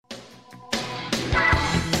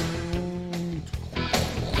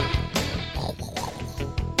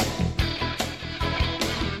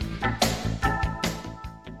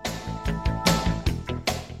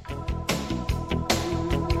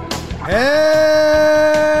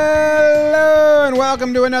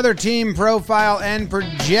welcome to another team profile and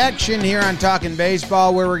projection here on Talking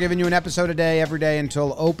Baseball, where we're giving you an episode a day, every day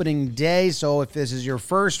until opening day. So if this is your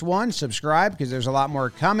first one, subscribe because there's a lot more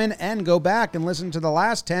coming, and go back and listen to the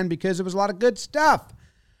last 10 because it was a lot of good stuff.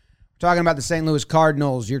 We're talking about the St. Louis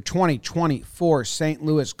Cardinals, your 2024 St.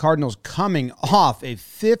 Louis Cardinals coming off a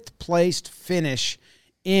fifth-placed finish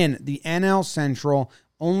in the NL Central,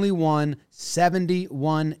 only won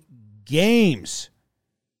 71 games.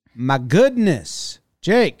 My goodness.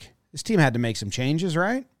 Jake, this team had to make some changes,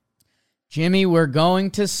 right? Jimmy, we're going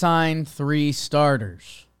to sign 3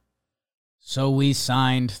 starters. So we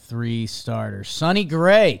signed 3 starters. Sonny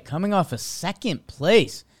Gray coming off a second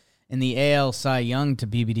place in the AL Cy Young to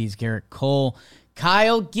BBD's Garrett Cole.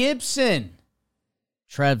 Kyle Gibson,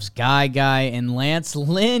 Trev's guy, and Lance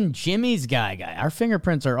Lynn, Jimmy's guy. Our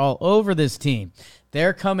fingerprints are all over this team.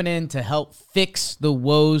 They're coming in to help fix the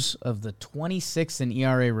woes of the 26th in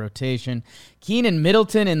ERA rotation. Keenan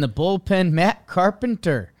Middleton in the bullpen. Matt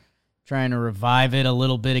Carpenter trying to revive it a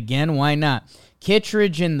little bit again. Why not?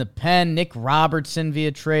 Kittredge in the pen. Nick Robertson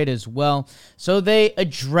via trade as well. So they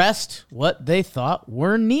addressed what they thought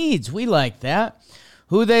were needs. We like that.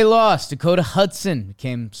 Who they lost? Dakota Hudson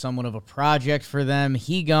became somewhat of a project for them.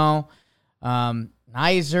 He gone.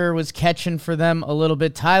 Nizer was catching for them a little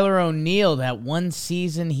bit. Tyler O'Neill, that one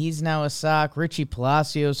season, he's now a sock. Richie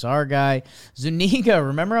Palacios, our guy. Zuniga,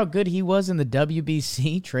 remember how good he was in the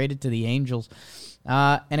WBC? Traded to the Angels.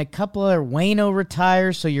 And a couple of Waino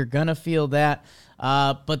retires, so you're going to feel that.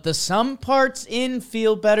 But the sum parts in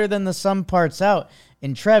feel better than the sum parts out.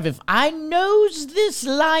 And Trev, if I knows this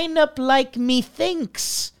lineup like me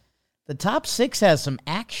thinks, the top 6 has some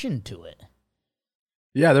action to it.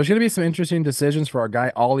 Yeah, there's going to be some interesting decisions for our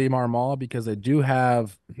guy, Ollie Marmol, because they do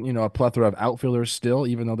have, a plethora of outfielders still,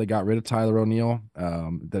 even though they got rid of Tyler O'Neill.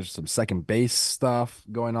 There's some second base stuff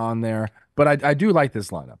going on there. But I do like this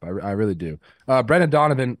lineup. I really do. Brendan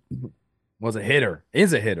Donovan is a hitter.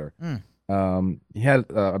 He had,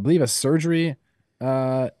 I believe, a surgery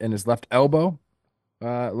in his left elbow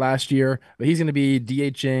last year. But he's going to be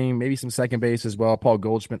DHing, maybe some second base as well. Paul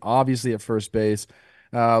Goldschmidt, obviously, at first base.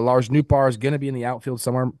 Lars Nootbaar is going to be in the outfield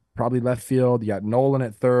somewhere, probably left field. You got Nolan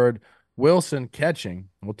at third. Wilson catching.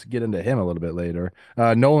 We'll get into him a little bit later.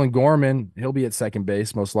 Nolan Gorman, he'll be at second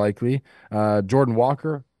base most likely. Jordan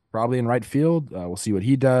Walker, probably in right field. We'll see what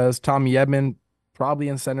he does. Tommy Edman, probably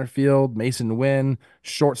in center field. Mason Wynn,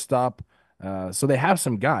 shortstop. So they have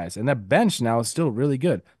some guys. And that bench now is still really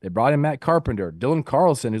good. They brought in Matt Carpenter. Dylan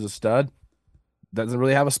Carlson, who's a stud, doesn't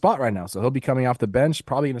really have a spot right now. So he'll be coming off the bench,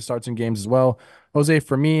 probably going to start some games as well. Jose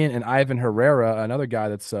Fermin and Ivan Herrera, another guy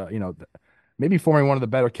that's, maybe forming one of the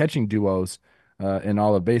better catching duos in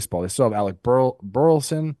all of baseball. They still have Alec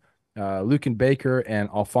Burleson, Lucan Baker, and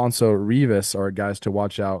Alfonso Rivas are guys to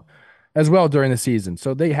watch out as well during the season.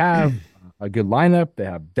 So they have a good lineup. They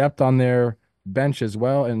have depth on their bench as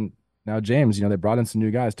well. And now, James, they brought in some new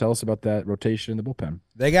guys. Tell us about that rotation in the bullpen.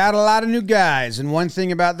 They got a lot of new guys, and one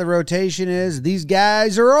thing about the rotation is these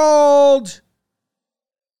guys are old.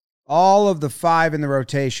 All of the 5 in the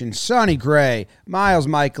rotation, Sonny Gray, Miles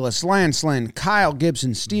Michaelis, Lance Lynn, Kyle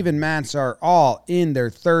Gibson, Steven Matz are all in their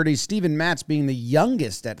 30s. Steven Matz being the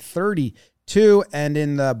youngest at 32, and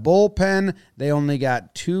in the bullpen, they only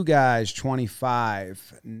got 2 guys,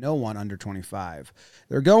 25. No one under 25.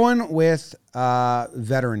 They're going with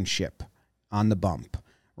veteranship on the bump.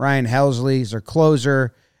 Ryan Helsley is their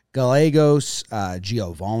closer. Giovanni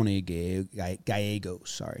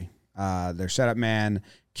Gallegos, their setup man.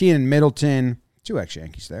 Keenan Middleton, 2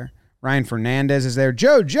 ex-Yankees there. Ryan Fernandez is there.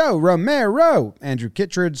 Joe Romero, Andrew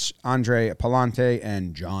Kittredge, Andre Palante,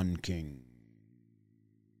 and John King.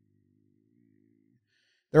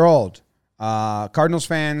 They're old. Cardinals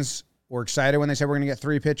fans were excited when they said we're going to get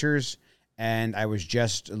 3 pitchers, and I was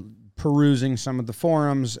just perusing some of the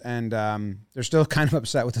forums, and they're still kind of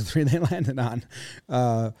upset with the 3 they landed on.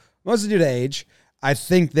 Mostly due to age. I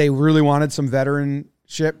think they really wanted some veteranship.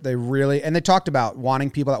 And they talked about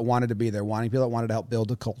wanting people that wanted to be there, wanting people that wanted to help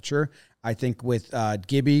build a culture. I think with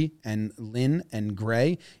Gibby and Lynn and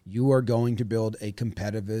Gray, you are going to build a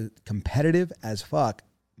competitive as fuck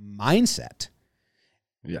mindset.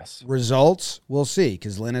 Yes. Results, we'll see,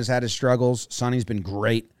 because Lynn has had his struggles. Sonny's been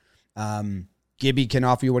great. Gibby can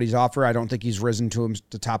offer you what he's offered. I don't think he's risen to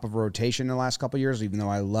the top of a rotation in the last couple of years, even though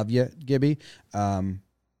I love you, Gibby.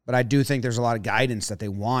 But I do think there's a lot of guidance that they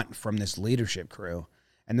want from this leadership crew.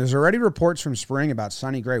 And there's already reports from spring about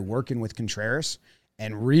Sonny Gray working with Contreras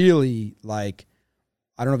and really, I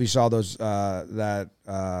don't know if you saw those that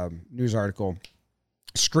news article,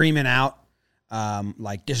 screaming out,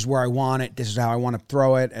 this is where I want it, this is how I want to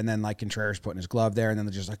throw it, and then Contreras putting his glove there, and then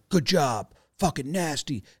they're just good job, fucking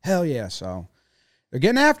nasty. Hell yeah. So they're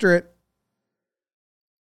getting after it.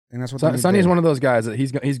 And that's what Sonny's one of those guys that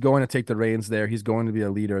he's going to take the reins there. He's going to be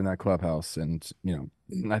a leader in that clubhouse. And,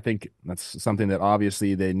 I think that's something that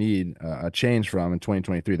obviously they need a change from in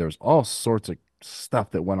 2023. There was all sorts of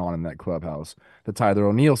stuff that went on in that clubhouse. The Tyler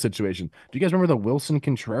O'Neill situation. Do you guys remember the Wilson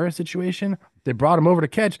Contreras situation? They brought him over to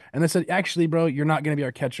catch, and they said, actually, bro, you're not going to be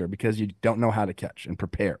our catcher because you don't know how to catch and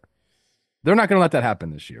prepare. They're not going to let that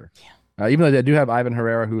happen this year. Yeah. Even though they do have Ivan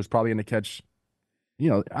Herrera, who's probably going to catch,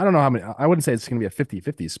 I don't know how many. I wouldn't say it's going to be a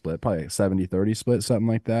 50-50 split, probably a 70-30 split, something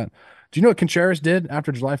like that. Do you know what Contreras did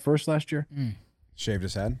after July 1st last year? Shaved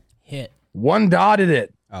his head. Hit. One dotted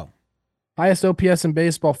it. Oh. Highest OPS in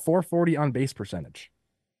baseball, 440 on base percentage.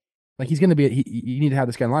 Like he's going to be, you need to have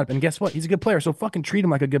this guy in lineup. And guess what? He's a good player. So fucking treat him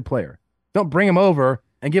like a good player. Don't bring him over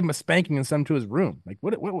and give him a spanking and send him to his room. Like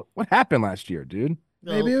what happened last year, dude?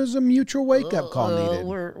 Maybe it was a mutual wake-up call needed.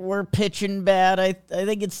 We're pitching bad. I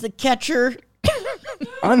think it's the catcher.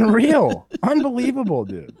 Unreal. Unbelievable,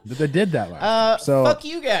 dude, that they did that last year. So fuck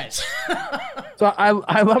you guys. So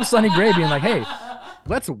I love Sonny Gray being like, hey,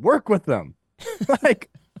 let's work with them. Like,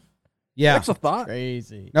 yeah, that's a thought.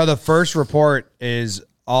 Crazy. No, the first report is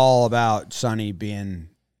all about Sonny being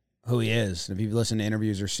who he is. If you've listened to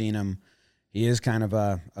interviews or seen him, he is kind of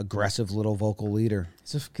a aggressive little vocal leader.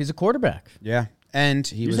 He's a quarterback. Yeah, and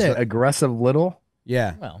he was aggressive little.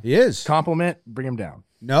 Yeah, well, he is. Compliment, bring him down.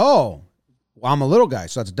 No, well, I'm a little guy,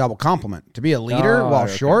 so that's a double compliment. To be a leader while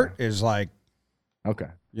short is like, okay,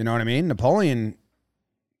 you know what I mean? Napoleon,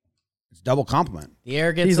 it's double compliment. The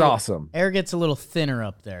air gets he's awesome. Air gets a little thinner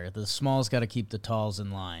up there. The smalls got to keep the talls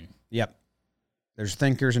in line. Yep. There's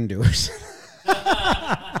thinkers and doers.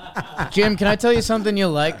 Jim, can I tell you something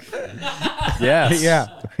you'll like? Yes.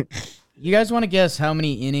 Yeah. You guys want to guess how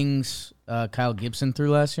many innings Kyle Gibson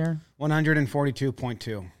threw last year?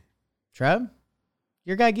 142.2. Trev?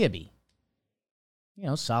 Your guy Gibby.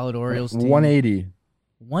 Solid Orioles team. 180.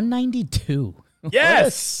 192. Yes. What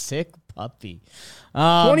a sick puppy.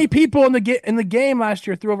 20 people in the game last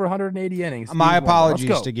year threw over 180 innings. My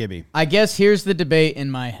apologies to Gibby. I guess here's the debate in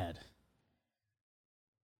my head.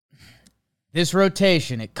 This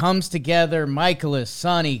rotation, it comes together. Michaelis,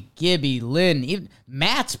 Sonny, Gibby, Lynn. Even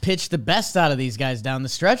Matt's pitched the best out of these guys down the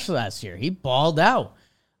stretch last year. He balled out.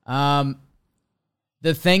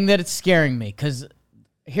 The thing that it's scaring me, because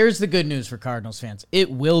here's the good news for Cardinals fans.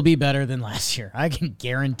 It will be better than last year. I can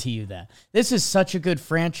guarantee you that. This is such a good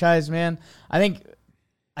franchise, man. I think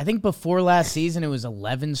before last season, it was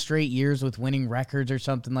 11 straight years with winning records or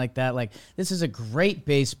something like that. Like, this is a great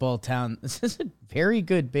baseball town. This is a very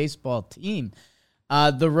good baseball team.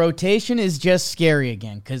 The rotation is just scary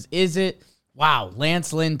again, because wow,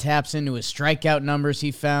 Lance Lynn taps into his strikeout numbers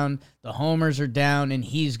he found. The homers are down, and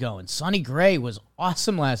he's going. Sonny Gray was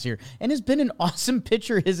awesome last year and has been an awesome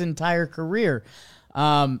pitcher his entire career.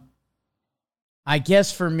 I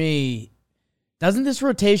guess for me, doesn't this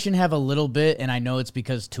rotation have a little bit, and I know it's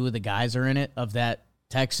because two of the guys are in it, of that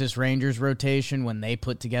Texas Rangers rotation when they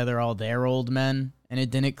put together all their old men and it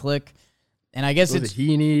didn't click? And I guess it's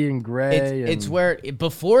Heaney and Gray. It's where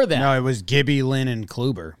before that. No, it was Gibby, Lynn, and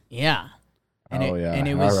Kluber. Yeah. And I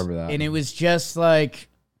remember that. And it was just like,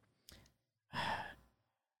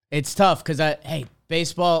 it's tough because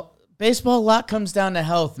baseball a lot comes down to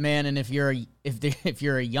health, man. And if you're a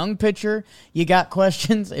young pitcher, you got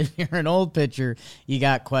questions. If you're an old pitcher, you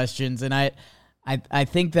got questions. And I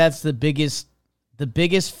think that's the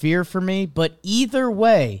biggest fear for me. But either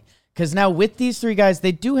way, because now with these three guys,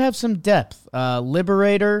 they do have some depth.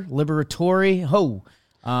 Liberatore.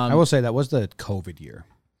 I will say that was the COVID year,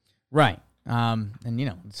 right? And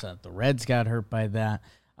the Reds got hurt by that.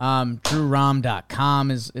 DrewRom.com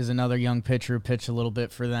is another young pitcher who pitched a little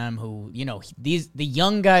bit for them, who, the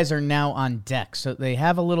young guys are now on deck, so they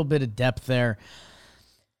have a little bit of depth there.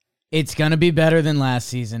 It's going to be better than last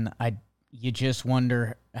season. You just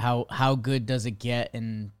wonder how good does it get,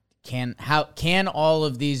 and can all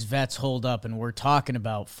of these vets hold up? And we're talking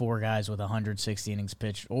about four guys with 160 innings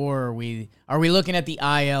pitched, or are we looking at the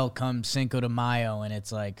IL come Cinco de Mayo and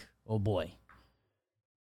it's like, oh boy.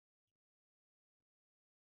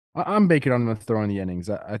 I'm banking on them throwing the innings.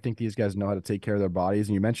 I think these guys know how to take care of their bodies.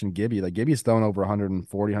 And you mentioned Gibby. Like, Gibby's thrown over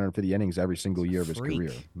 140, 150 innings every single year of his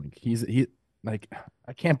career. Like,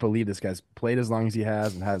 I can't believe this guy's played as long as he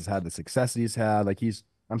has and has had the success he's had. Like,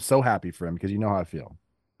 I'm so happy for him because you know how I feel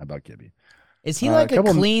about Gibby. Is he like a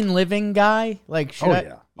clean living guy? Like,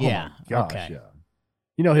 yeah. Yeah. Oh my gosh, okay.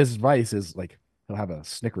 Yeah. His vice is like he'll have a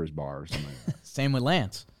Snickers bar or something like that. Same with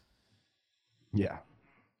Lance. Yeah.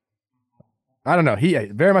 I don't know. He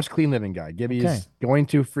very much clean living guy. Gibby's Okay. going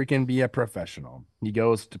to freaking be a professional. He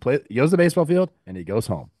goes to the baseball field and he goes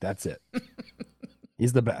home. That's it.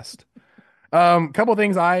 He's the best. Couple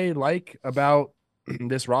things I like about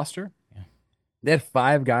this roster. Yeah. They had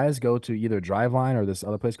 5 guys go to either Driveline or this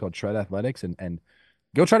other place called Tread Athletics and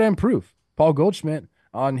go try to improve. Paul Goldschmidt,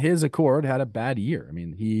 on his accord, had a bad year. I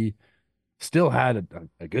mean, he still had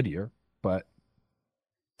a good year, but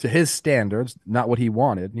to his standards, not what he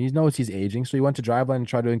wanted. And he knows he's aging, so he went to Driveline and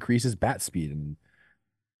tried to increase his bat speed, and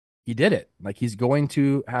he did it. Like, he's going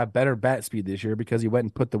to have better bat speed this year because he went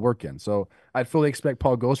and put the work in. So I'd fully expect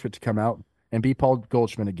Paul Goldschmidt to come out and be Paul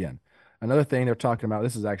Goldschmidt again. Another thing they're talking about,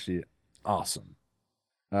 this is actually awesome.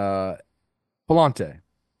 Palante,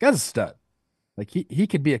 guy's a stud. Like, he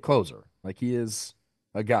could be a closer. Like, he is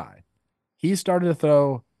a guy. He started to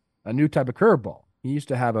throw a new type of curveball. He used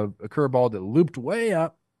to have a curveball that looped way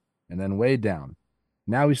up and then way down.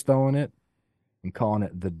 Now he's throwing it and calling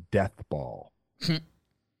it the death ball.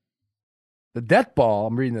 The death ball,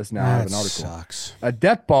 I'm reading this now. I have an article. Sucks. A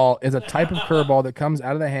death ball is a type of curveball that comes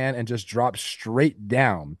out of the hand and just drops straight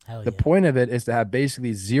down. Hell The yeah. point of it is to have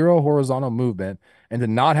basically zero horizontal movement and to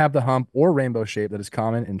not have the hump or rainbow shape that is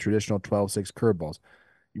common in traditional 12-6 curveballs.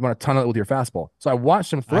 You want to tunnel it with your fastball. So I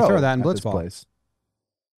watched him throw. I throw that in at this blitzball. place.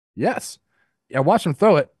 Yes. I watched him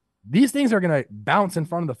throw it. These things are going to bounce in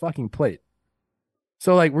front of the fucking plate.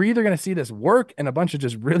 So, like, we're either going to see this work and a bunch of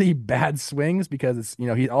just really bad swings because it's,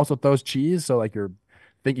 he also throws cheese. So, like,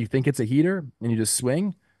 you think it's a heater and you just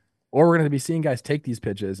swing, or we're going to be seeing guys take these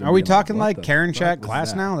pitches. And Are we being talking what like the Karen fuck Check was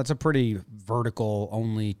class that? now? That's a pretty vertical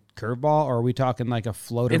only curveball. Or are we talking like a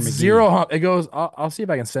floater? It's McGee? zero hump. It goes, I'll see if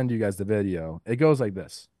I can send you guys the video. It goes like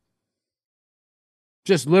this.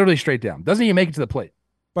 Just literally straight down. Doesn't even make it to the plate.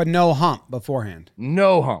 But no hump beforehand.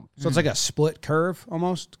 No hump. So it's like a split curve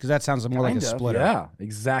almost? Because that sounds more like a Kind of, splitter. Yeah,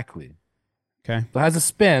 exactly. Okay. So it has a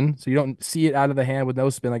spin, so you don't see it out of the hand with no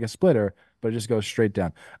spin like a splitter, but it just goes straight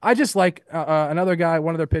down. I just like another guy,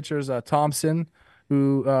 one of their pitchers, Thompson,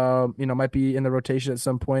 who might be in the rotation at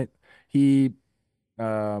some point. He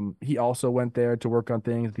also went there to work on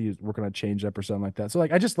things. He was working on a changeup or something like that. So,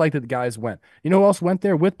 like, I just like that the guys went. You know who else went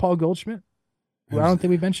there with Paul Goldschmidt? Who I don't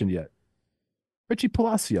think we mentioned yet. Richie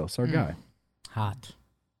Palacios, our guy. Hot.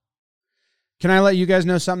 Can I let you guys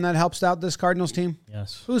know something that helps out this Cardinals team?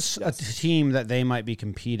 Yes. Who's a team that they might be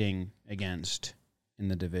competing against in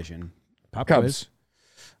the division? Pop Cubs. quiz.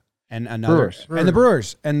 And another Brewers. and the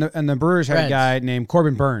Brewers. And the Brewers had a Reds. guy named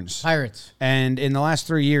Corbin Burns. Pirates. And in the last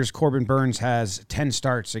 3 years, Corbin Burns has 10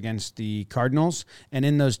 starts against the Cardinals. And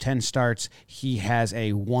in those 10 starts, he has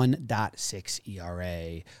a 1.6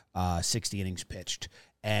 ERA, 60 innings pitched.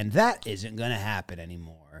 And that isn't going to happen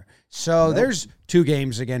anymore. So there's 2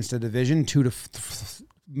 games against the division, 2 to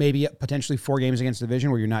maybe potentially 4 games against the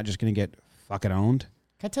division where you're not just going to get fucking owned.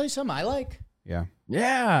 Can I tell you something I like? Yeah.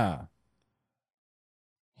 Yeah.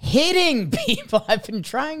 Hitting people. I've been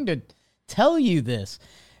trying to tell you this.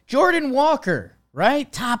 Jordan Walker,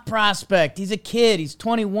 right? Top prospect. He's a kid. He's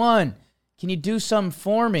 21. Can you do something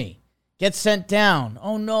for me? Gets sent down.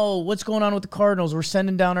 Oh, no. What's going on with the Cardinals? We're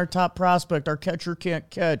sending down our top prospect. Our catcher can't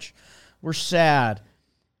catch. We're sad.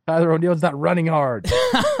 Tyler O'Neill's not running hard.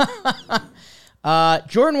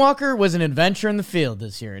 Jordan Walker was an adventure in the field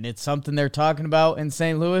this year, and it's something they're talking about in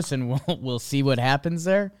St. Louis, and we'll see what happens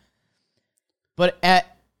there. But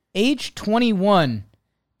at age 21,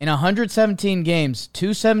 in 117 games,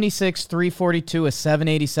 276, 342, a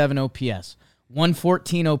 787 OPS,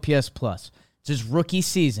 114 OPS plus. It's his rookie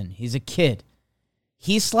season. He's a kid.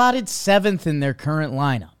 He slotted 7th in their current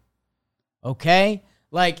lineup. Okay?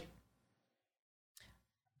 Like,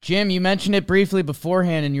 Jim, you mentioned it briefly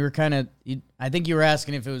beforehand, and you were I think you were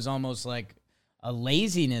asking if it was almost like a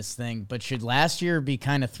laziness thing, but should last year be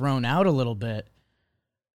kind of thrown out a little bit?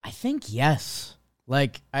 I think yes.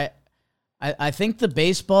 Like, I think the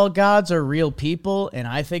baseball gods are real people, and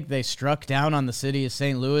I think they struck down on the city of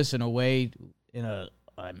St. Louis in a way,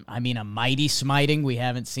 a mighty smiting we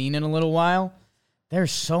haven't seen in a little while.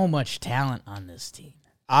 There's so much talent on this team.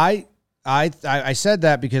 I said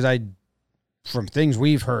that because from things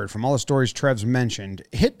we've heard, from all the stories Trev's mentioned,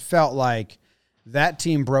 it felt like that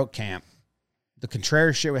team broke camp. The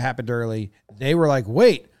Contreras shit happened early. They were like,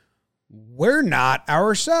 wait, we're not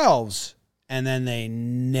ourselves. And then they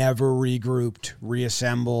never regrouped,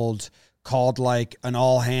 reassembled, called like an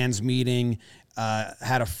all-hands meeting,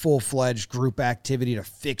 had a full-fledged group activity to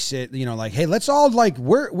fix it. Like, hey, let's all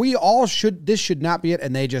this should not be it.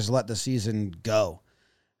 And they just let the season go.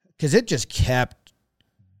 Because it just kept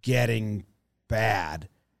getting bad.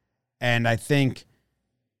 And I think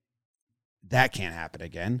that can't happen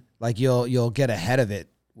again. Like, you'll get ahead of it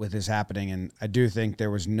with this happening, and I do think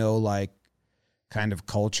there was no like kind of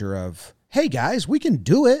culture of, hey guys, we can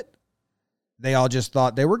do it. They all just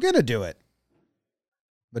thought they were going to do it,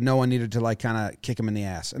 but no one needed to like kind of kick them in the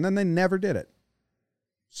ass, and then they never did it.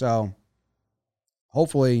 So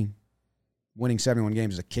hopefully winning 71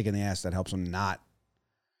 games is a kick in the ass that helps them not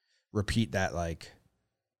repeat that like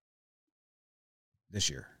this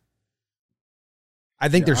year. I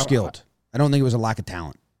think they're skilled. I don't think it was a lack of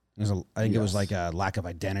talent. I think it was like a lack of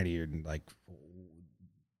identity or like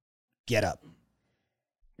get up.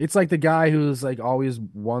 It's like the guy who's like always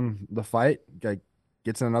won the fight, like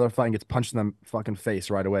gets in another fight and gets punched in the fucking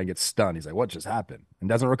face right away and gets stunned. He's like, what just happened? And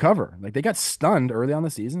doesn't recover. Like they got stunned early on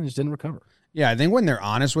the season and just didn't recover. Yeah, I think when they're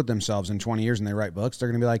honest with themselves in 20 years and they write books, they're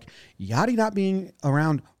going to be like, Yachty not being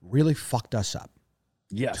around really fucked us up.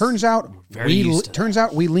 Yes. Turns out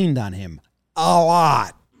we leaned on him a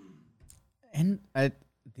lot. And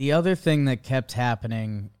the other thing that kept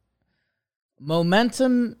happening,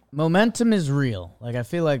 momentum is real. Like I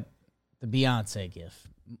feel like the Beyonce gif.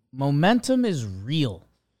 Momentum is real.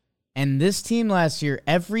 And this team last year,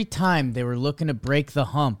 every time they were looking to break the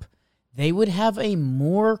hump, they would have a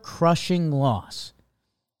more crushing loss.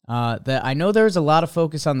 I know there was a lot of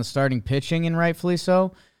focus on the starting pitching, and rightfully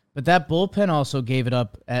so, but that bullpen also gave it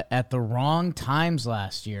up at the wrong times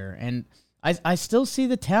last year. And I still see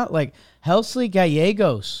the talent, like Helsley,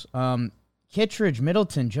 Gallegos, Kittredge,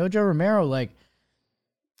 Middleton, JoJo Romero, like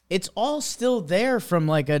it's all still there from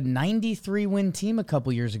like a 93-win team a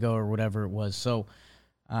couple years ago or whatever it was. So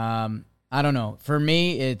I don't know. For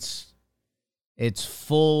me, it's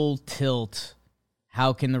full tilt.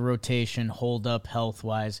 How can the rotation hold up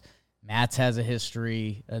health-wise? Matz has a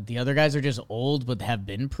history. The other guys are just old but have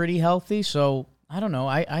been pretty healthy. So I don't know.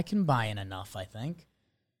 I can buy in enough, I think.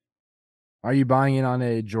 Are you buying in on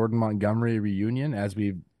a Jordan Montgomery reunion as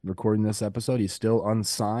we recording this episode? He's still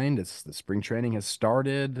unsigned. The spring training has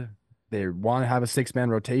started. They want to have a 6-man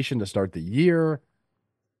rotation to start the year.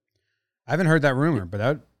 I haven't heard that rumor,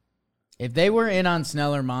 but if they were in on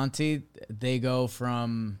Snell or Monty, they go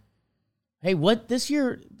from, hey, what this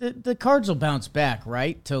year, the Cards will bounce back,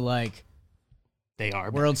 right? To like they are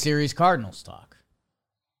World Series Cardinals talk.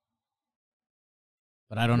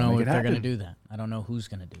 But I don't know if they're going to do that. I don't know who's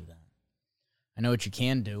going to do that. I know what you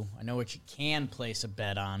can do. I know what you can place a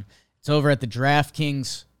bet on. It's over at the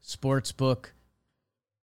DraftKings Sportsbook.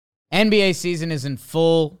 NBA season is in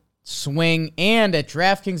full swing, and at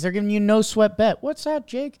DraftKings, they're giving you no sweat bet. What's that,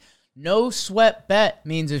 Jake? No sweat bet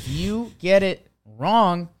means if you get it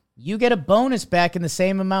wrong, you get a bonus back in the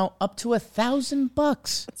same amount, up to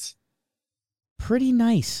 $1,000. Pretty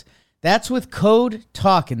nice. That's with code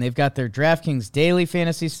TALKIN. They've got their DraftKings daily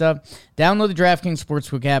fantasy stuff. Download the DraftKings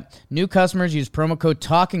Sportsbook app. New customers use promo code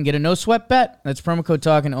TALKIN. Get a no sweat bet. That's promo code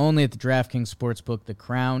TALKIN only at the DraftKings Sportsbook. The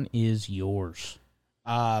crown is yours.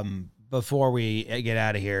 Before we get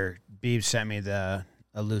out of here, Beeb sent me the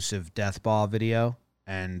elusive death ball video.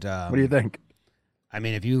 And what do you think? I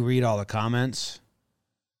mean, if you read all the comments,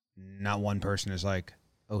 not one person is like,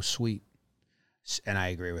 oh, sweet. And I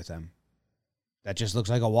agree with them. That just looks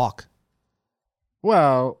like a walk.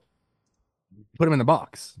 Well, put him in the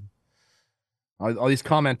box. All these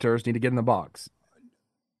commenters need to get in the box.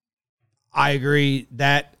 I agree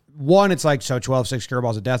that, one, it's like, so 12-6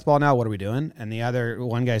 curveball's a death ball now. What are we doing? And the other,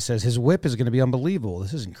 one guy says, his whip is going to be unbelievable.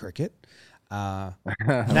 This isn't cricket.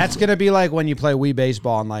 That's going to be like when you play Wii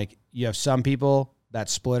Baseball and, like, you have some people, that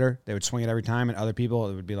splitter, they would swing it every time, and other people,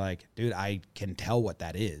 it would be like, dude, I can tell what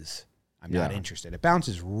that is. I'm not interested. It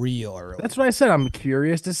bounces real early. That's what I said. I'm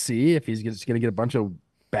curious to see if he's just going to get a bunch of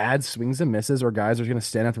bad swings and misses, or guys are going to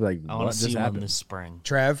stand up and be like, what just happened this spring?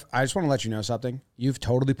 Trev, I just want to let you know something. You've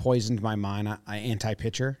totally poisoned my mind. I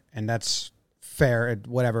anti-pitcher, and that's fair.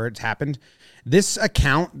 Whatever, it's happened. This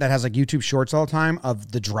account that has like YouTube shorts all the time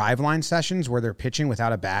of the driveline sessions where they're pitching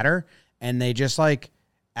without a batter, and they just like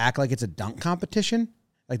act like it's a dunk competition.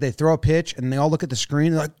 Like they throw a pitch and they all look at the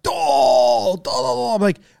screen and they're like, oh, I'm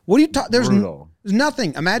like, what are you talking? There's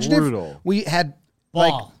nothing. Imagine if we had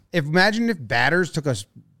imagine if batters took a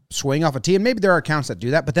swing off a tee, and maybe there are accounts that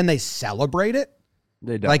do that, but then they celebrate it.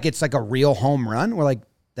 They don't. Like it's like a real home run. We're like,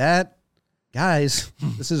 that, guys,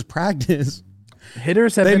 this is practice.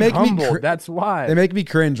 Hitters have been humbled. That's why. They make me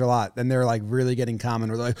cringe a lot. Then they're like really getting common.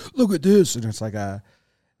 We're like, look at this. And it's like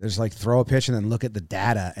there's like throw a pitch and then look at the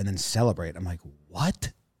data and then celebrate. I'm like,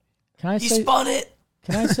 what? He spun it.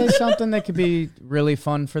 Can I say something that could be really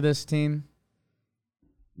fun for this team?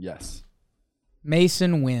 Yes.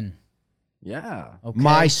 Mason Wynn. Yeah. Okay.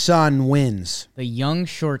 My son wins. The young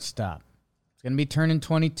shortstop. He's going to be turning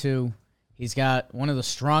 22. He's got one of the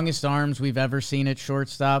strongest arms we've ever seen at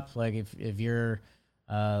shortstop. Like if you're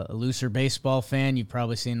A looser baseball fan, you've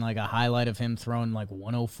probably seen like a highlight of him throwing like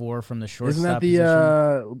 104 from the shortstop. Isn't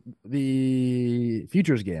that position. the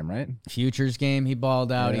Futures game, right? Futures game? He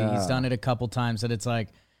balled out. Yeah. He's done it a couple times. That it's like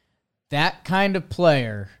that kind of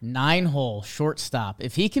player, 9-hole shortstop.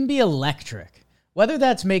 If he can be electric, whether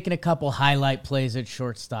that's making a couple highlight plays at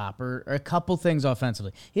shortstop or a couple things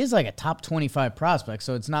offensively, he's like a top 25 prospect.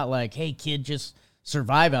 So it's not like, hey kid, just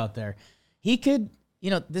survive out there. He could.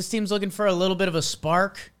 This team's looking for a little bit of a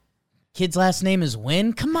spark. Kid's last name is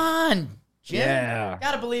Wynn. Come on, Jim. Yeah.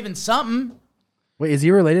 Gotta believe in something. Wait, is he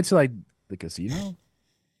related to like the casino?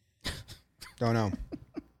 Don't know.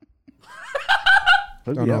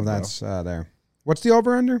 Hook Don't me know up, if bro. that's there. What's the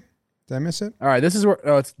over-under? Did I miss it? All right, this is where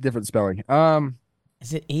it's different spelling.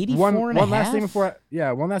 Is it 84 and a one last half? thing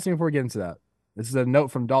before we get into that. This is a note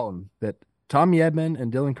from Dalton that Tommy Edman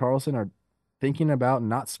and Dylan Carlson are thinking about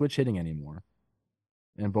not switch hitting anymore.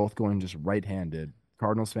 And both going just right-handed.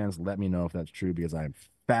 Cardinals fans, let me know if that's true because I'm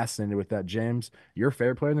fascinated with that. James, your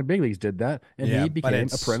favorite player in the big leagues did that, and Yeah, he but became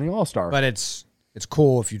a perennial all-star. But it's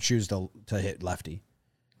cool if you choose to hit lefty.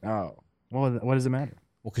 Oh, well, what does it matter?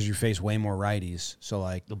 Well, because you face way more righties, so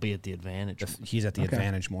like They'll be at the advantage. he's at the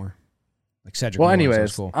advantage more. Like Cedric. Well, Mullins, that's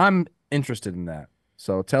anyways, cool. I'm interested in that.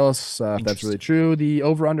 So tell us if that's really true. The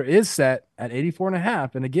over-under is set at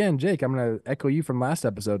 84.5. And again, Jake, I'm going to echo you from last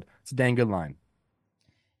episode. It's a dang good line.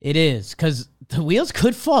 It is, because the wheels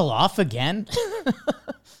could fall off again.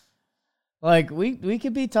 Like, we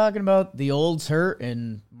could be talking about the Olds hurt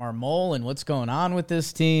and Marmol and what's going on with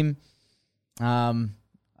this team. I'll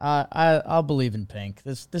believe in Pink.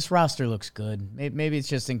 This roster looks good. Maybe it's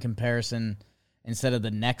just in comparison, instead of the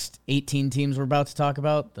next 18 teams we're about to talk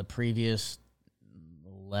about, the previous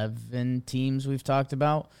 11 teams we've talked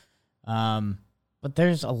about. But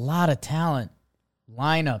there's a lot of talent.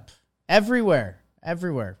 Lineup. Everywhere.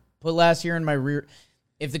 Put last year in my rear.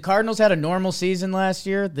 If the Cardinals had a normal season last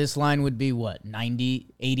year, this line would be what,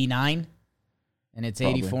 90, 89? And it's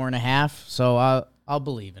Probably. 84 and a half. So I'll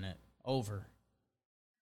believe in it. Over.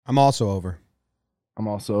 I'm also over. I'm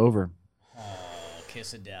also over. Oh,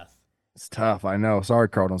 kiss of death. It's tough. I know. Sorry,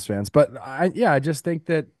 Cardinals fans. But I just think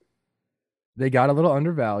that they got a little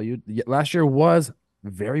undervalued. Last year was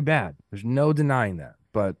very bad. There's no denying that.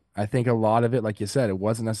 But I think a lot of it, like you said, it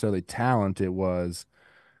wasn't necessarily talent. It was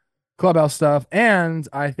clubhouse stuff. And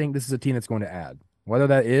I think this is a team that's going to add. Whether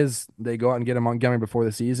that is they go out and get a Montgomery before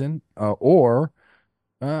the season or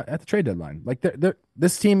at the trade deadline. Like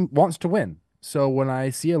this team wants to win. So when I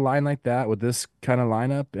see a line like that with this kind of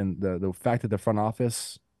lineup and the fact that the front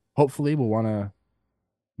office hopefully will want to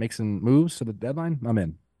make some moves to the deadline, I'm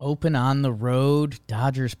in. Open on the road,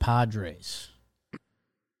 Dodgers, Padres.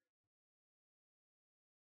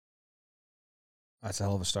 That's a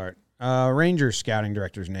hell of a start. Rangers scouting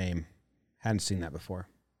director's name. Hadn't seen that before.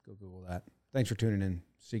 Go Google that. Thanks for tuning in.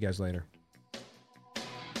 See you guys later.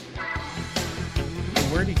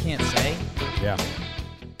 A word you can't say? Yeah.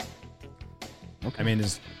 Okay. Like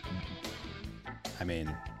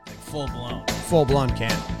full blown. Full blown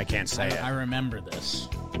I can't say it. I remember this.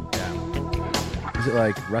 Yeah. Is it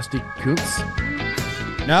like Rusty Coots?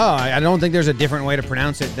 No, I don't think there's a different way to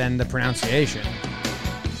pronounce it than the pronunciation.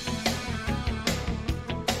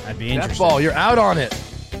 That'd be That interesting. ball, you're out on it.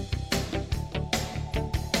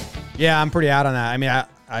 Yeah, I'm pretty out on that. I mean,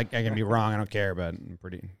 I can be wrong. I don't care, but I'm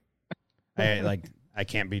pretty. I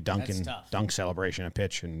can't be dunking tough. dunk celebration, a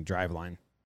pitch, and drive line.